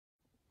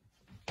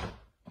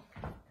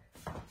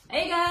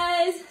Hey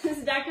guys, this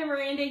is Dr.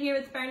 Miranda here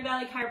with Fern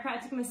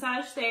Chiropractic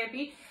Massage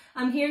Therapy.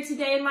 I'm here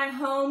today in my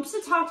home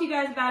just to talk to you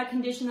guys about a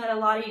condition that a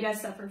lot of you guys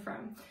suffer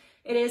from.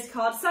 It is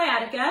called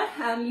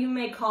sciatica. You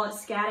may call it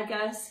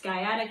sciatica,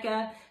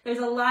 sciatica. There's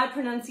a lot of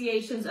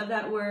pronunciations of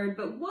that word,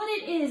 but what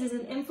it is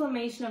an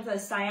inflammation of the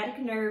sciatic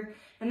nerve,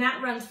 and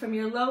that runs from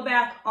your low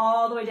back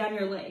all the way down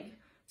your leg.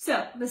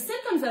 So the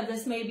symptoms of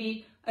this may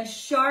be a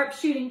sharp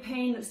shooting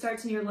pain that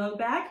starts in your low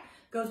back,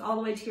 goes all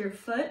the way to your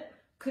foot.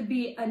 Could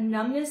be a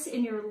numbness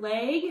in your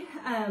leg,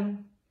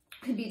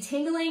 could be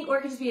tingling, or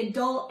it could just be a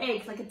dull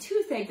ache, like a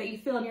toothache that you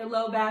feel in your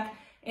low back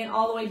and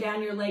all the way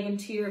down your leg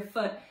into your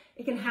foot.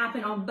 It can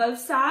happen on both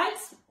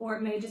sides, or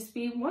it may just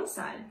be one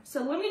side.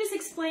 So let me just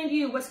explain to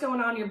you what's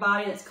going on in your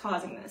body that's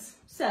causing this.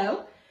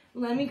 So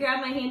let me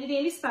grab my handy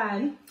dandy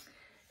spine.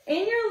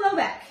 In your low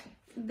back,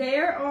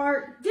 there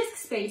are disc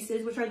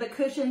spaces, which are the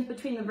cushions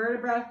between the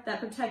vertebrae that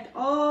protect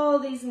all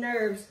these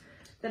nerves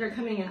that are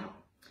coming out.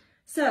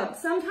 So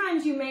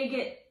sometimes you may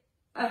get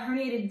a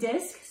herniated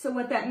disc. So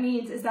what that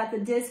means is that the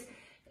disc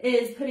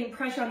is putting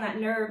pressure on that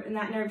nerve, and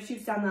that nerve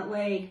shoots down that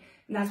leg,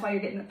 and that's why you're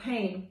getting the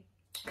pain.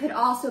 Could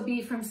also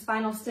be from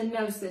spinal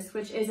stenosis,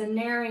 which is a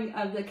narrowing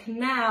of the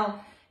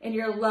canal in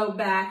your low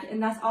back,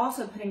 and that's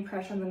also putting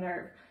pressure on the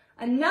nerve.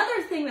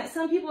 Another thing that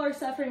some people are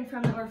suffering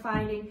from that we're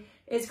finding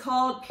is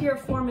called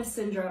piriformis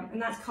syndrome,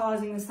 and that's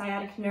causing the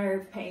sciatic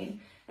nerve pain.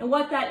 And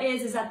what that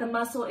is that the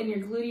muscle in your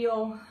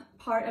gluteal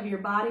part of your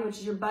body, which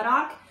is your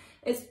buttock,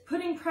 it's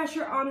putting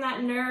pressure on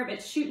that nerve.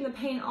 It's shooting the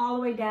pain all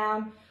the way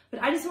down.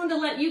 But I just wanted to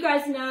let you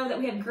guys know that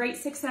we have great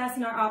success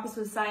in our office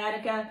with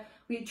sciatica.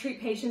 We treat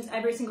patients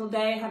every single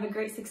day, have a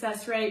great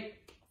success rate.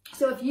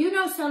 So if you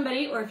know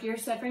somebody, or if you're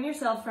suffering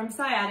yourself from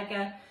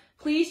sciatica,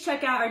 please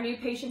check out our new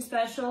patient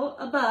special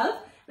above.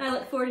 And I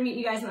look forward to meeting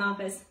you guys in the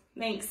office.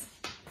 Thanks.